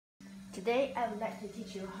Today I would like to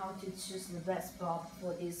teach you how to choose the best bulb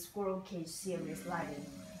for this squirrel cage series lighting.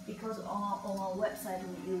 Because on our website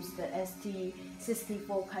we use the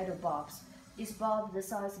ST64 kind of bulbs. This bulb, the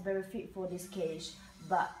size is very fit for this cage,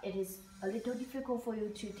 but it is a little difficult for you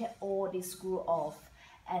to take all the screw off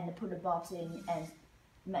and put the bulbs in and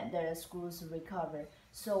make the screws recover.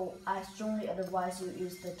 So I strongly advise you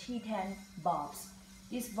use the T10 bulbs.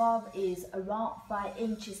 This bulb is around 5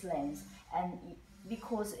 inches length, and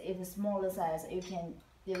because it's a smaller size, you can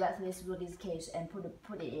directly screw this cage and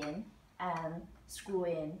put it in and screw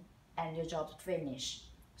in, and your job's finished.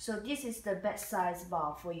 So this is the best size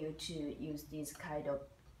bulb for you to use this kind of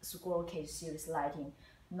squirrel cage series lighting.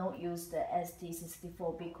 Not use the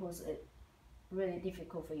ST64 because it's really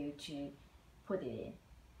difficult for you to put it in.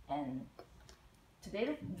 And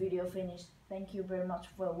today's video finished. Thank you very much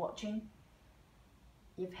for watching.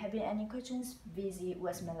 If you have any questions, visit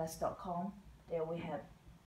WestMenLights.com. There we have